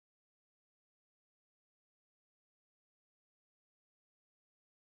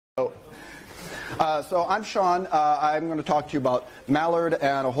So I'm Sean. I'm going to talk to you about Mallard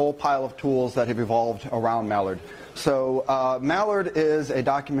and a whole pile of tools that have evolved around Mallard. So Mallard is a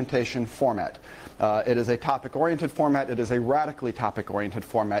documentation format. It is a topic-oriented format. It is a radically topic-oriented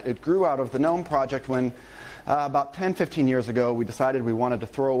format. It grew out of the GNOME project when about 10, 15 years ago we decided we wanted to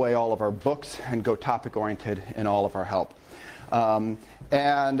throw away all of our books and go topic-oriented in all of our help.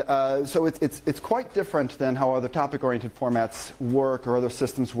 So it's quite different than how other topic-oriented formats work or other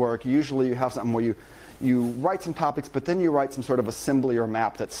systems work. Usually you have something where you write some topics, but then you write some sort of assembly or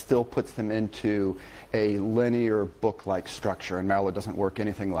map that still puts them into a linear book-like structure, and Mallard doesn't work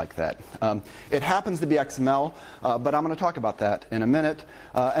anything like that. It happens to be XML, but I'm going to talk about that in a minute.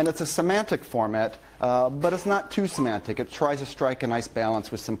 And it's a semantic format, but it's not too semantic. It tries to strike a nice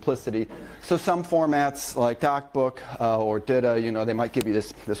balance with simplicity. So some formats like DocBook or DITA, they might give you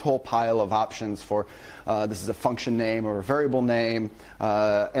this whole pile of options for this is a function name or a variable name,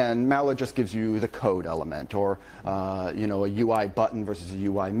 and Mallard just gives you the code element, or a UI button versus a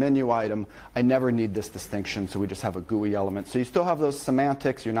UI menu item. I never need this distinction, so we just have a GUI element. So you still have those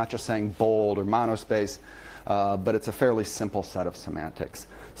semantics. You're not just saying bold or monospace, but it's a fairly simple set of semantics.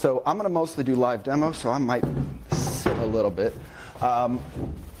 So I'm going to mostly do live demos, so I might sit a little bit.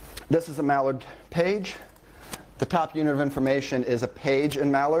 This is a Mallard page. The top unit of information is a page in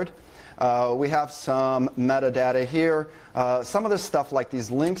Mallard. We have some metadata here. Some of this stuff, like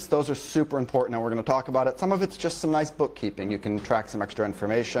these links, those are super important, and we're going to talk about it. Some of it's just some nice bookkeeping. You can track some extra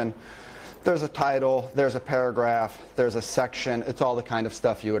information. There's a title, there's a paragraph, there's a section. It's all the kind of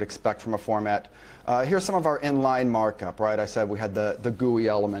stuff you would expect from a format. Here's some of our inline markup, right? I said we had the GUI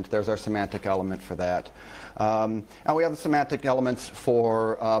element. There's our semantic element for that. And we have the semantic elements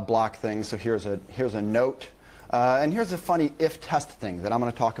for block things. So here's a note. And here's a funny if-test thing that I'm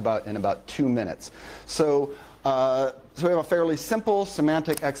going to talk about in about 2 minutes. So we have a fairly simple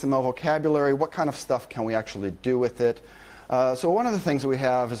semantic XML vocabulary. What kind of stuff can we actually do with it? So one of the things we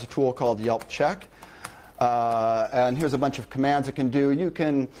have is a tool called Yelp Check. And here's a bunch of commands it can do. You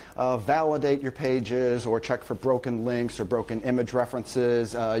can validate your pages or check for broken links or broken image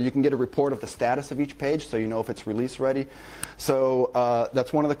references. You can get a report of the status of each page so you know if it's release ready. So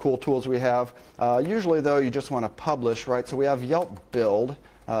that's one of the cool tools we have. Usually, though, you just want to publish, right? So we have Yelp build,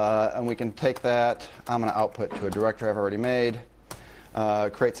 and we can take that. I'm going to output to a directory I've already made,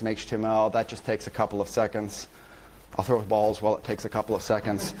 create some HTML. That just takes a couple of seconds. I'll throw balls while it takes a couple of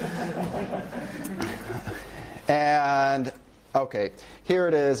seconds. And OK, here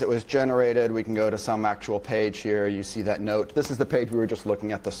it is. It was generated. We can go to some actual page here. You see that note. This is the page we were just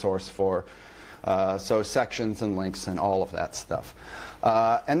looking at the source for. So sections and links and all of that stuff.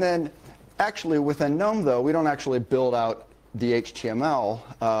 And then actually within GNOME, though, we don't actually build out the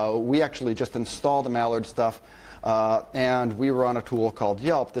HTML. We actually just install the Mallard stuff. And we run a tool called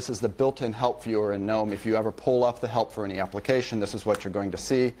Yelp. This is the built-in help viewer in GNOME. If you ever pull up the help for any application, this is what you're going to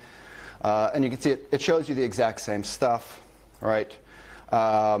see. And you can see it shows you the exact same stuff, right?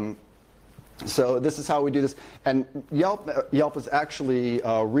 So this is how we do this. And Yelp is actually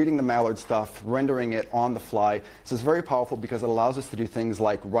reading the Mallard stuff, rendering it on the fly. This is very powerful because it allows us to do things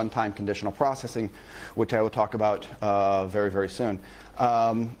like runtime conditional processing, which I will talk about very, very soon.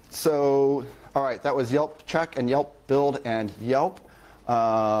 So all right, that was Yelp Check and Yelp Build and Yelp.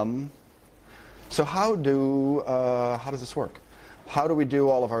 So how does this work? How do we do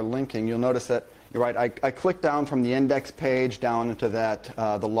all of our linking? You'll notice that, you're right, I clicked down from the index page down into that,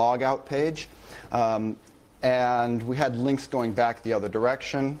 the logout page. And we had links going back the other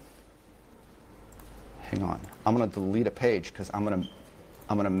direction. Hang on. I'm going to delete a page because I'm going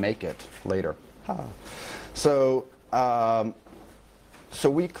to make it later. So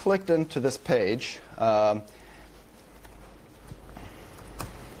we clicked into this page.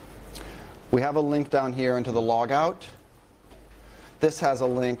 We have a link down here into the logout. This has a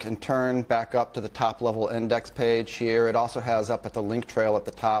link in turn back up to the top level index page here. It also has up at the link trail at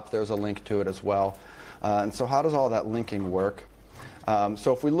the top, there's a link to it as well. And so how does all that linking work?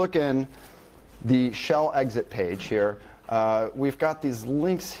 So if we look in the shell exit page here, we've got these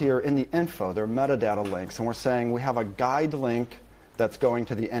links here in the info. They're metadata links. And we're saying we have a guide link that's going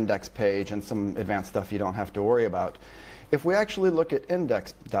to the index page and some advanced stuff you don't have to worry about. If we actually look at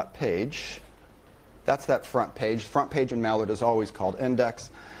index.page, that's that front page. Front page in Mallard is always called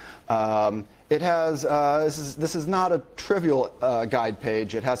index. It has, this is not a trivial guide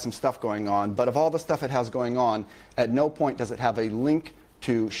page. It has some stuff going on. But of all the stuff it has going on, at no point does it have a link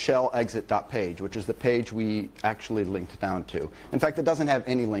to shell-exit.page, which is the page we actually linked down to. In fact, it doesn't have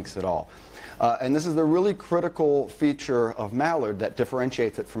any links at all. And this is the really critical feature of Mallard that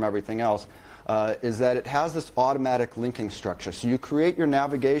differentiates it from everything else, is that it has this automatic linking structure. So you create your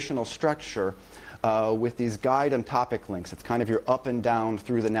navigational structure with these guide and topic links. It's kind of your up and down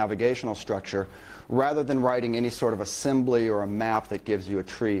through the navigational structure, rather than writing any sort of assembly or a map that gives you a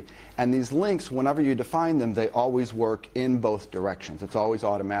tree. And these links, whenever you define them, they always work in both directions. It's always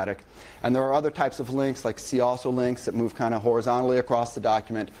automatic. And there are other types of links, like see also links that move kind of horizontally across the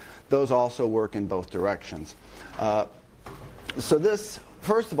document. Those also work in both directions. So this,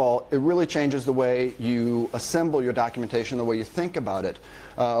 first of all, it really changes the way you assemble your documentation, the way you think about it.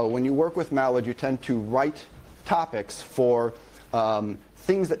 When you work with Mallard, you tend to write topics for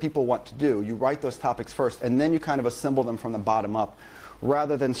things that people want to do. You write those topics first, and then you kind of assemble them from the bottom up,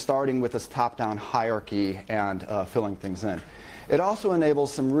 rather than starting with this top-down hierarchy and filling things in. It also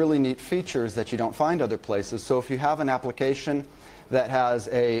enables some really neat features that you don't find other places. So if you have an application that has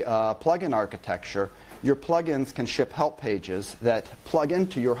a plugin architecture, your plugins can ship help pages that plug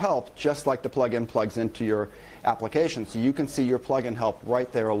into your help, just like the plugin plugs into your application. So you can see your plugin help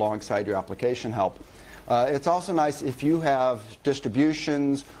right there alongside your application help. It's also nice if you have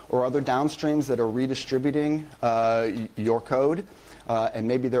distributions or other downstreams that are redistributing your code, and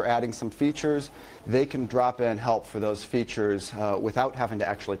maybe they're adding some features. They can drop in help for those features without having to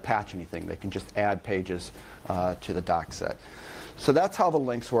actually patch anything. They can just add pages to the doc set. So that's how the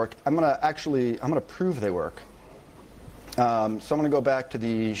links work. I'm going to prove they work. So I'm going to go back to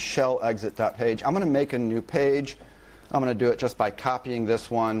the shell exit.page. I'm going to make a new page. I'm going to do it just by copying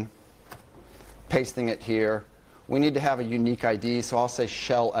this one, pasting it here. We need to have a unique ID, so I'll say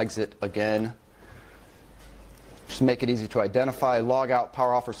shell exit again. Just make it easy to identify. Log out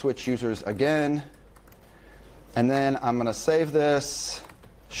power off or switch users again. And then I'm going to save this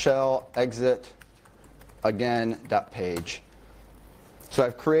shell exit again.page. So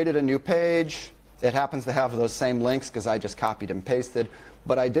I've created a new page. It happens to have those same links because I just copied and pasted,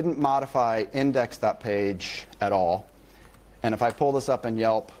 but I didn't modify index.page at all. And if I pull this up in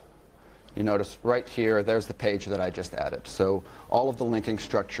Yelp, you notice right here, there's the page that I just added. So all of the linking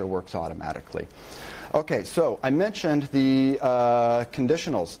structure works automatically. Okay, so I mentioned the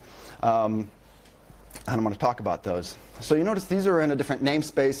conditionals. And I'm going to talk about those. So you notice these are in a different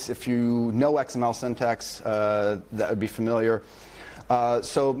namespace. If you know XML syntax, that would be familiar.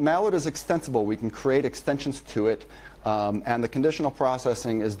 So Mallard is extensible. We can create extensions to it. And the conditional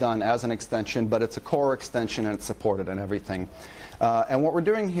processing is done as an extension, but it's a core extension and it's supported and everything. And what we're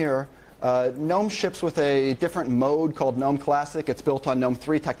doing here, GNOME ships with a different mode called GNOME Classic. It's built on GNOME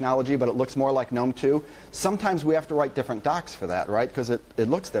 3 technology, but it looks more like GNOME 2. Sometimes we have to write different docs for that, right? Because it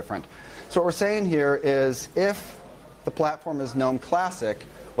looks different. So what we're saying here is if the platform is GNOME Classic,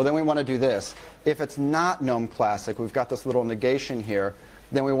 well, then we want to do this. If it's not GNOME Classic, we've got this little negation here,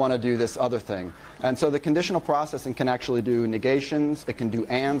 then we want to do this other thing. And so the conditional processing can actually do negations. It can do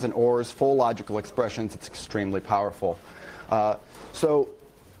ands and ors, full logical expressions. It's extremely powerful. So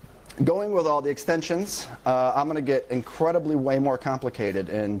going with all the extensions, I'm going to get incredibly way more complicated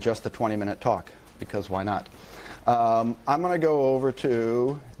in just a 20-minute talk, because why not? I'm going to go over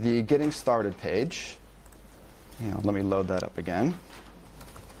to the Getting Started page. Let me load that up again.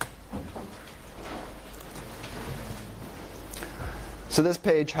 So this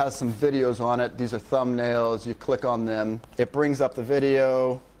page has some videos on it. These are thumbnails. You click on them. It brings up the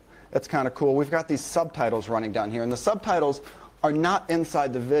video. It's kind of cool. We've got these subtitles running down here. And the subtitles are not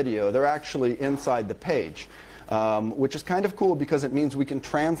inside the video. They're actually inside the page, which is kind of cool because it means we can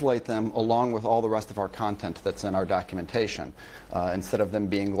translate them along with all the rest of our content that's in our documentation, instead of them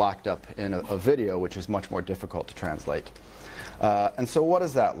being locked up in a video, which is much more difficult to translate. And so what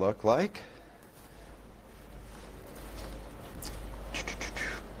does that look like?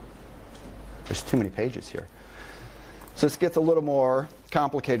 There's too many pages here. So this gets a little more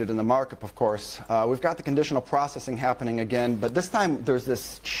complicated in the markup, of course. We've got the conditional processing happening again, but this time there's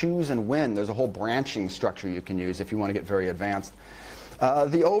this choose and win. There's a whole branching structure you can use if you want to get very advanced.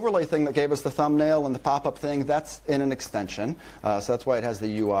 The overlay thing that gave us the thumbnail and the pop-up thing, that's in an extension. So that's why it has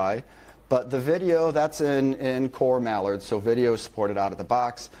the UI. But the video, that's in core Mallard, so video is supported out of the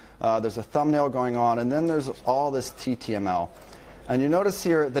box. There's a thumbnail going on, and then there's all this TTML. And you notice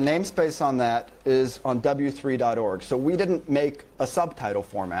here, the namespace on that is on w3.org. So we didn't make a subtitle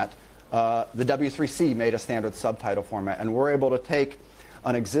format. The W3C made a standard subtitle format. And we're able to take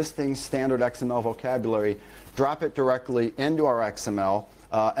an existing standard XML vocabulary, drop it directly into our XML.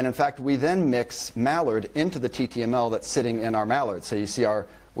 And in fact, we then mix Mallard into the TTML that's sitting in our Mallard. So you see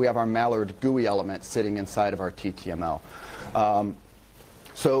we have our Mallard GUI element sitting inside of our TTML.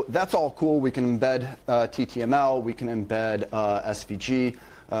 So that's all cool. We can embed TTML. We can embed SVG.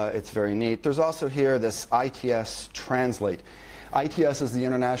 It's very neat. There's also here this ITS translate. ITS is the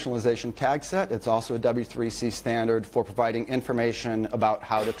Internationalization Tag Set. It's also a W3C standard for providing information about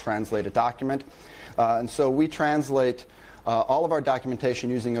how to translate a document. And so we translate all of our documentation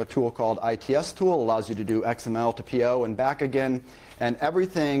using a tool called ITS tool. Allows you to do XML to PO and back again. And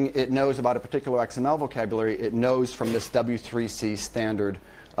everything it knows about a particular XML vocabulary, it knows from this W3C standard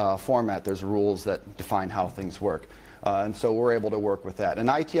format. There's rules that define how things work. And so we're able to work with that. An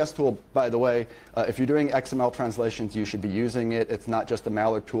ITS tool, by the way, if you're doing XML translations, you should be using it. It's not just a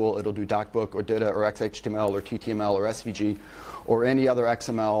Mallard tool. It'll do DocBook or DITA or XHTML or TTML or SVG or any other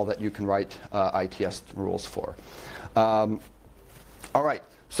XML that you can write ITS rules for. All right,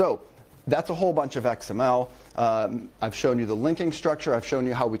 so that's a whole bunch of XML. I've shown you the linking structure. I've shown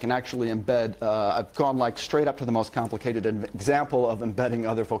you how we can actually embed. I've gone like straight up to the most complicated example of embedding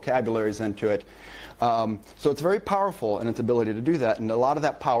other vocabularies into it. So it's very powerful in its ability to do that, and a lot of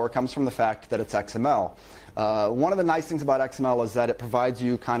that power comes from the fact that it's XML. One of the nice things about XML is that it provides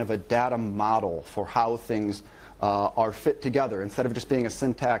you kind of a data model for how things are fit together, instead of just being a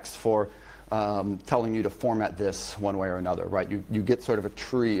syntax for telling you to format this one way or another, right? You get sort of a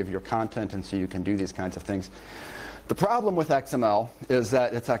tree of your content, and so you can do these kinds of things. The problem with XML is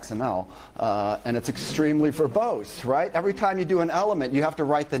that it's XML, and it's extremely verbose, right? Every time you do an element, you have to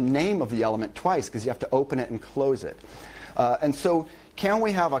write the name of the element twice because you have to open it and close it. And so can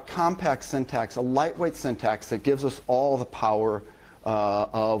we have a compact syntax, a lightweight syntax that gives us all the power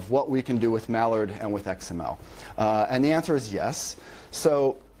of what we can do with Mallard and with XML? And the answer is yes.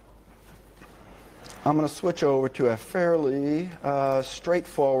 So I'm going to switch over to a fairly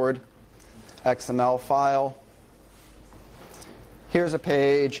straightforward XML file. Here's a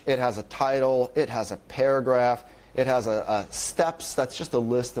page. It has a title. It has a paragraph. It has a steps. That's just a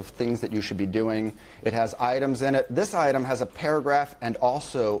list of things that you should be doing. It has items in it. This item has a paragraph and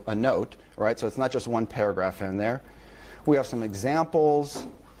also a note, right? So it's not just one paragraph in there. We have some examples.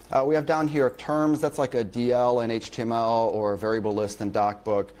 We have down here terms. That's like a DL in HTML or a variable list in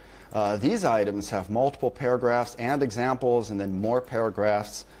DocBook. These items have multiple paragraphs and examples and then more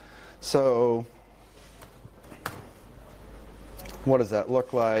paragraphs. So what does that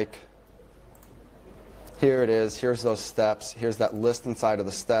look like? Here it is. Here's those steps. Here's that list inside of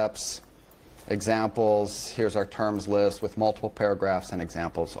the steps. Examples. Here's our terms list with multiple paragraphs and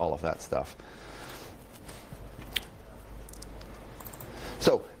examples, all of that stuff.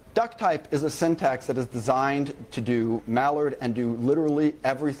 So duck type is a syntax that is designed to do Mallard and do literally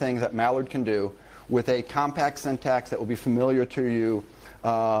everything that Mallard can do with a compact syntax that will be familiar to you.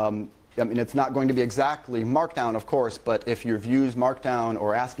 I mean, it's not going to be exactly Markdown, of course, but if you've used Markdown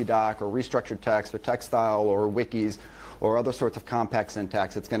or ASCII doc or restructured text or textile or wikis or other sorts of compact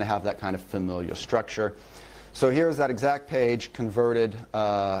syntax, it's going to have that kind of familiar structure. So here's that exact page converted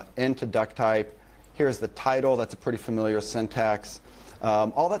into duck type. Here's the title. That's a pretty familiar syntax.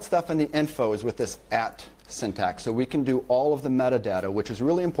 All that stuff in the info is with this @ syntax. So we can do all of the metadata, which is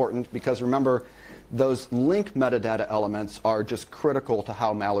really important because remember, those link metadata elements are just critical to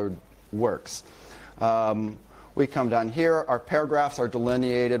how Mallard works. We come down here. Our paragraphs are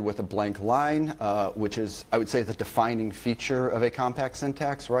delineated with a blank line, which is, I would say, the defining feature of a compact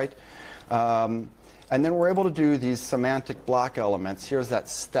syntax, right? And then we're able to do these semantic block elements. Here's that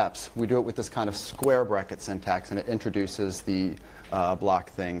steps. We do it with this kind of square bracket syntax, and it introduces the block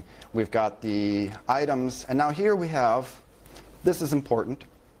thing. We've got the items, and now here we have, this is important,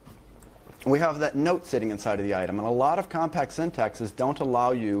 we have that note sitting inside of the item, and a lot of compact syntaxes don't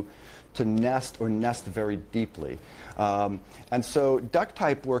allow you to nest or nest very deeply. And so duck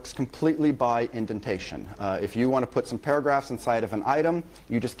type works completely by indentation. If you want to put some paragraphs inside of an item,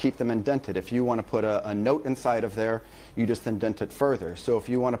 you just keep them indented. If you want to put a note inside of there, you just indent it further. So if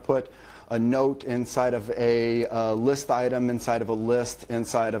you want to put a note inside of a list item, inside of a list,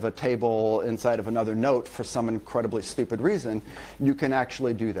 inside of a table, inside of another note for some incredibly stupid reason, you can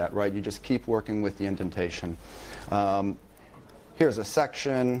actually do that, right? You just keep working with the indentation. Here's a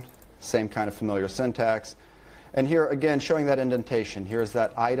section, same kind of familiar syntax. And here, again, showing that indentation. Here's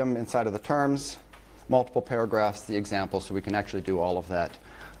that item inside of the terms, multiple paragraphs, the example, so we can actually do all of that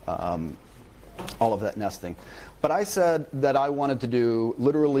nesting. But I said that I wanted to do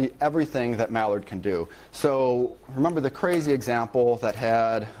literally everything that Mallard can do. So remember the crazy example that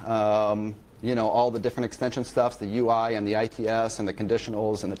had you know, all the different extension stuffs, the UI and the ITS and the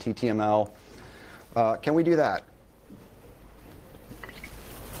conditionals and the TTML. Can we do that?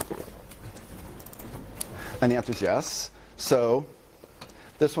 And the answer is yes. So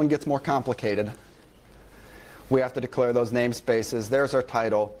this one gets more complicated. We have to declare those namespaces. There's our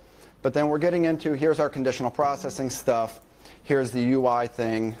title. But then we're getting into, here's our conditional processing stuff. Here's the UI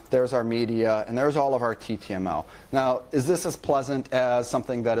thing, there's our media, and there's all of our TTML. Now, is this as pleasant as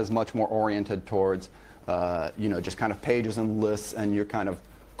something that is much more oriented towards, just kind of pages and lists and your kind of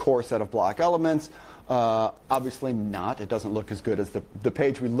core set of block elements? Obviously not. It doesn't look as good as the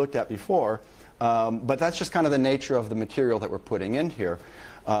page we looked at before, but that's just kind of the nature of the material that we're putting in here.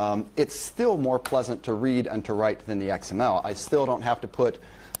 It's still more pleasant to read and to write than the XML. I still don't have to put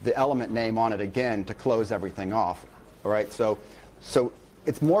the element name on it again to close everything off. All right, so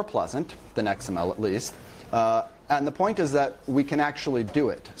it's more pleasant than XML at least. And the point is that we can actually do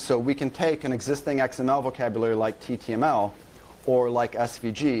it. So we can take an existing XML vocabulary like TTML or like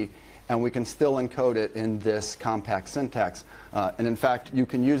SVG, and we can still encode it in this compact syntax. And in fact, you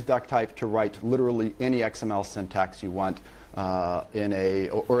can use duck type to write literally any XML syntax you want or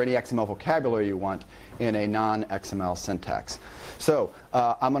any XML vocabulary you want in a non-XML syntax. So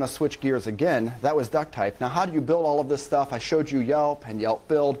I'm going to switch gears again. That was duck type. Now, how do you build all of this stuff? I showed you Yelp and Yelp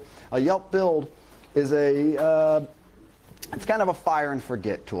build. A Yelp build is it's kind of a fire and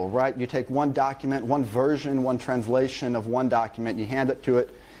forget tool, right? You take one document, one version, one translation of one document, you hand it to it,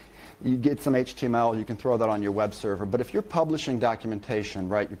 you get some HTML, you can throw that on your web server. But if you're publishing documentation,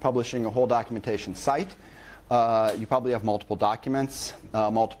 right, you're publishing a whole documentation site, you probably have multiple documents,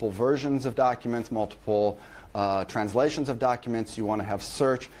 multiple versions of documents, multiple translations of documents. You want to have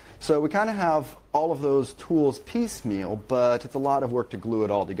search. So we kind of have all of those tools piecemeal, but it's a lot of work to glue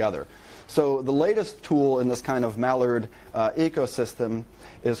it all together. So the latest tool in this kind of Mallard ecosystem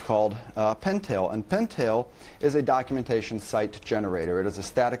is called Pintail. And Pintail is a documentation site generator. It is a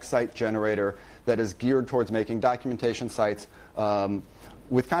static site generator that is geared towards making documentation sites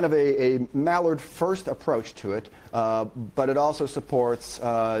with kind of a Mallard first approach to it, but it also supports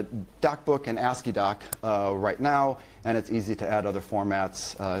DocBook and ASCII doc right now, and it's easy to add other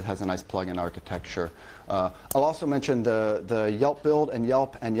formats. It has a nice plugin architecture. I'll also mention the Yelp build and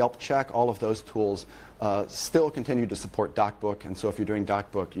Yelp check. All of those tools still continue to support DocBook, and so if you're doing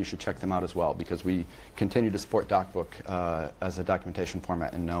DocBook, you should check them out as well, because we continue to support DocBook as a documentation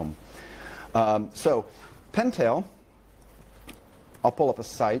format in GNOME. So Pintail, I'll pull up a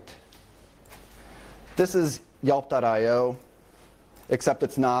site. This is yelp.io, except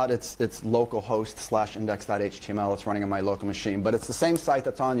it's not. It's localhost / index.html. It's running on my local machine. But it's the same site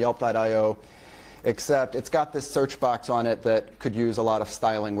that's on yelp.io, except it's got this search box on it that could use a lot of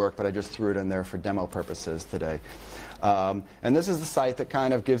styling work, but I just threw it in there for demo purposes today. And this is the site that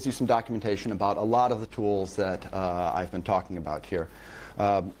kind of gives you some documentation about a lot of the tools that I've been talking about here.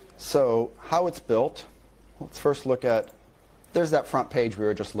 So how it's built, let's first look at, there's that front page we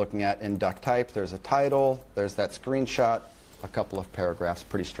were just looking at in duck type. There's a title, there's that screenshot, a couple of paragraphs,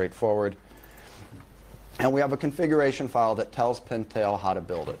 pretty straightforward. And we have a configuration file that tells Pintail how to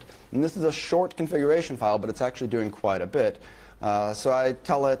build it. And this is a short configuration file, but it's actually doing quite a bit. So I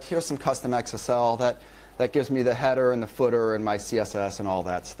tell it, here's some custom XSL that gives me the header and the footer and my CSS and all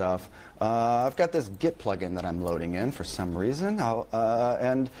that stuff. I've got this Git plugin that I'm loading in for some reason.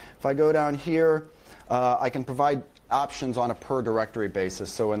 And if I go down here, I can provide options on a per directory basis.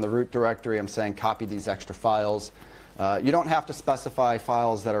 So in the root directory, I'm saying copy these extra files. You don't have to specify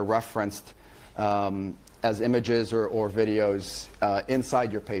files that are referenced as images or videos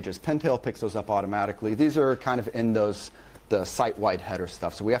inside your pages. Pintail picks those up automatically. These are kind of in the site-wide header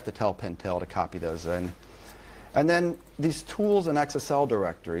stuff, so we have to tell Pintail to copy those in. And then these tools and XSL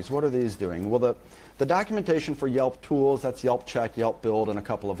directories, what are these doing? Well, the documentation for Yelp tools, that's Yelp check, Yelp build, and a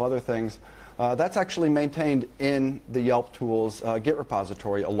couple of other things. That's actually maintained in the Yelp tools Git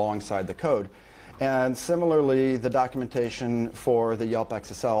repository alongside the code. And similarly, the documentation for the Yelp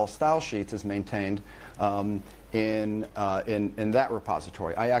XSL style sheets is maintained in that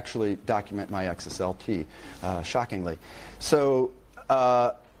repository. I actually document my XSLT, shockingly. So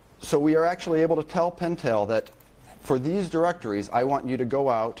we are actually able to tell Pintail that for these directories, I want you to go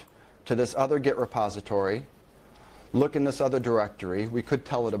out to this other Git repository, look in this other directory. We could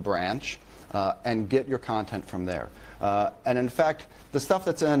tell it a branch. And get your content from there. And in fact, the stuff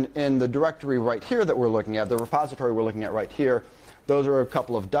that's in the directory right here that we're looking at, the repository we're looking at right here, those are a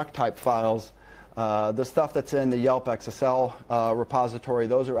couple of duck type files. The stuff that's in the Yelp XSL repository,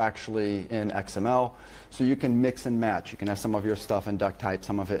 those are actually in XML. So you can mix and match. You can have some of your stuff in duck type,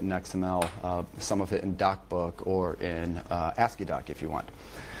 some of it in XML, some of it in DocBook or in ASCII doc if you want.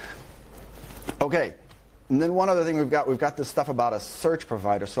 Okay. And then one other thing we've got this stuff about a search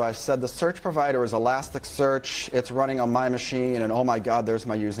provider. So I said the search provider is Elasticsearch. It's running on my machine, and oh my God, there's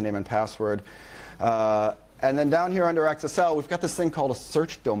my username and password. And then down here under XSL, we've got this thing called a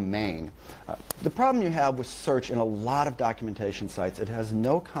search domain. The problem you have with search in a lot of documentation sites, it has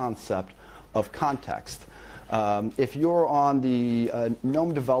no concept of context. If you're on the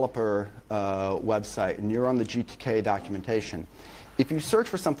GNOME developer website and you're on the GTK documentation, if you search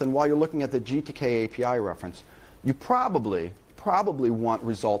for something while you're looking at the GTK API reference, you probably want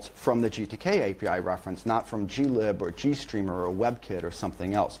results from the GTK API reference, not from glib or GStreamer or WebKit or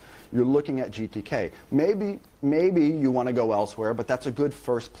something else. You're looking at GTK. Maybe you want to go elsewhere, but that's a good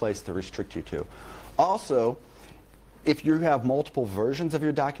first place to restrict you to. Also, if you have multiple versions of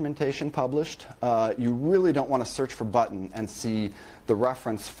your documentation published, you really don't want to search for button and see the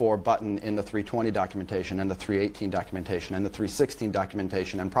reference for button in the 320 documentation and the 318 documentation and the 316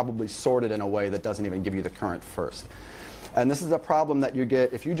 documentation and probably sort it in a way that doesn't even give you the current first. And this is a problem that you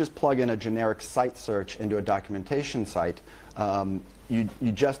get if you just plug in a generic site search into a documentation site. You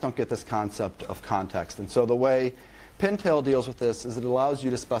just don't get this concept of context. And so the way Pintail deals with this is it allows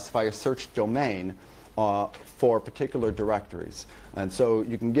you to specify a search domain for particular directories. And so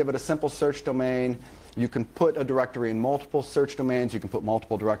you can give it a simple search domain. You can put a directory in multiple search domains. You can put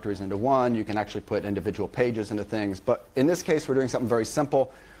multiple directories into one. You can actually put individual pages into things. But in this case, we're doing something very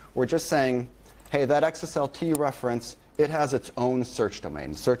simple. We're just saying, hey, that XSLT reference, it has its own search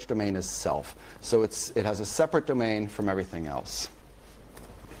domain. Search domain is self. So it has a separate domain from everything else.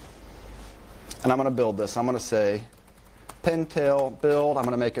 And I'm going to build this. I'm going to say Pintail build. I'm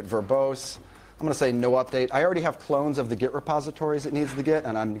going to make it verbose. I'm going to say no update. I already have clones of the Git repositories it needs to get,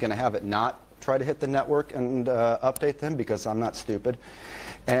 and I'm going to have it not try to hit the network and update them because I'm not stupid.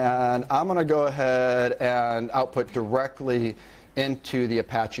 And I'm going to go ahead and output directly into the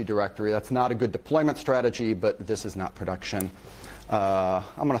Apache directory. That's not a good deployment strategy, but this is not production. I'm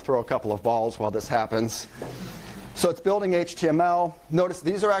going to throw a couple of balls while this happens. So it's building HTML. Notice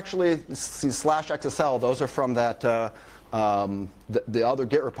these are actually /XSL. Those are from that the other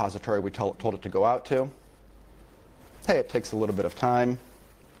Git repository we told it to go out to. Hey, it takes a little bit of time.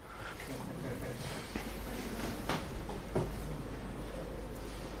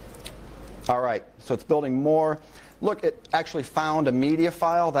 All right, so it's building more. Look, it actually found a media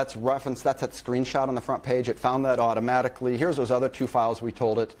file. That's referenced. That's that screenshot on the front page. It found that automatically. Here's those other two files we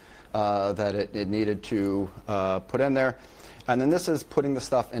told it that it needed to put in there. And then this is putting the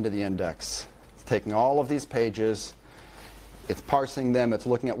stuff into the index. It's taking all of these pages. It's parsing them. It's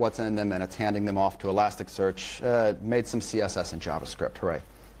looking at what's in them, and it's handing them off to Elasticsearch. Made some CSS and JavaScript. Hooray.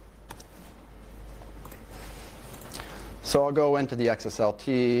 So I'll go into the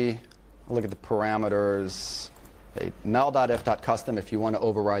XSLT. I'll look at the parameters. Hey, null.if.custom if you want to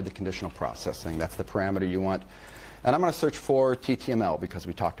override the conditional processing. That's the parameter you want. And I'm going to search for TTML because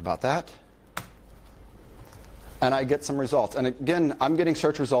we talked about that. And I get some results. And again, I'm getting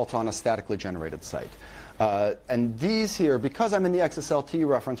search results on a statically generated site. And these here, because I'm in the XSLT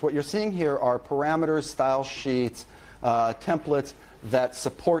reference, what you're seeing here are parameters, style sheets, templates that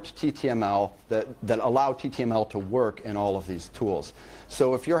support TTML, that allow TTML to work in all of these tools.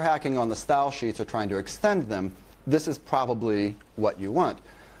 So if you're hacking on the style sheets or trying to extend them, this is probably what you want.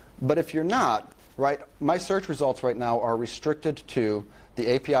 But if you're not, right, my search results right now are restricted to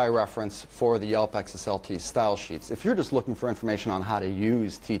the API reference for the Yelp XSLT style sheets. If you're just looking for information on how to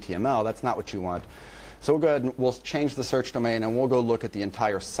use TTML, that's not what you want. So we'll go ahead and we'll change the search domain, and we'll go look at the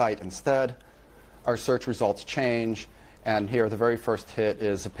entire site instead. Our search results change, and here the very first hit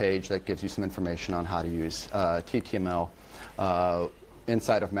is a page that gives you some information on how to use TTML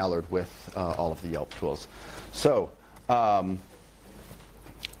inside of Mallard with all of the Yelp tools. So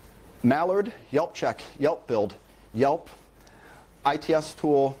Mallard, Yelp check, Yelp build, Yelp, ITS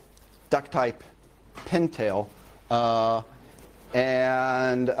tool, duck type, Pintail,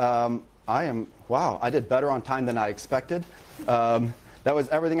 and wow, I did better on time than I expected. That was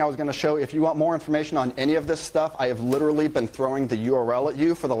everything I was going to show. If you want more information on any of this stuff, I have literally been throwing the URL at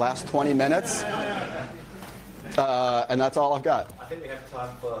you for the last 20 minutes. And that's all I've got. I think we have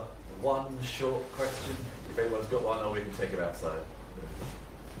time for one short question. If anyone's got one, or we can take it outside.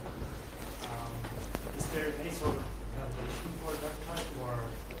 Is there any sort of validation for duck type, or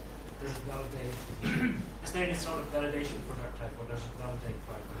does it validate? Is there any sort of validation for duck type, or does it validate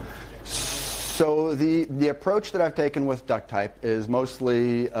by? So the approach that I've taken with duck type is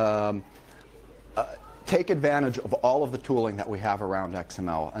mostly take advantage of all of the tooling that we have around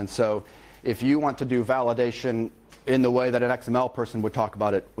XML. And so if you want to do validation in the way that an XML person would talk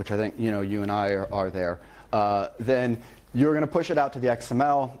about it, which I think you and I are there, then you're going to push it out to the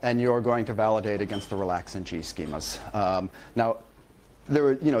XML, and you're going to validate against the relax and G schemas. Now, there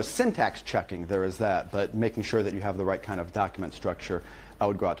are, syntax checking, there is that, but making sure that you have the right kind of document structure, I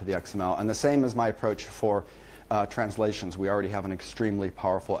would go out to the XML. And the same is my approach for translations. We already have an extremely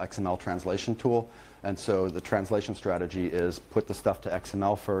powerful XML translation tool, and so the translation strategy is put the stuff to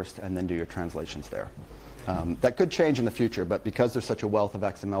XML first, and then do your translations there. That could change in the future, but because there's such a wealth of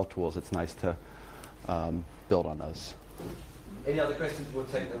XML tools, it's nice to build on those. Any other questions? We'll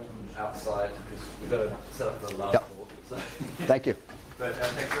take them from outside because we've got to set up the last Yep. talk. So. Thank you. But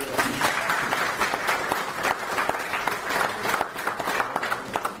thanks very much.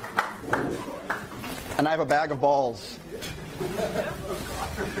 And I have a bag of balls.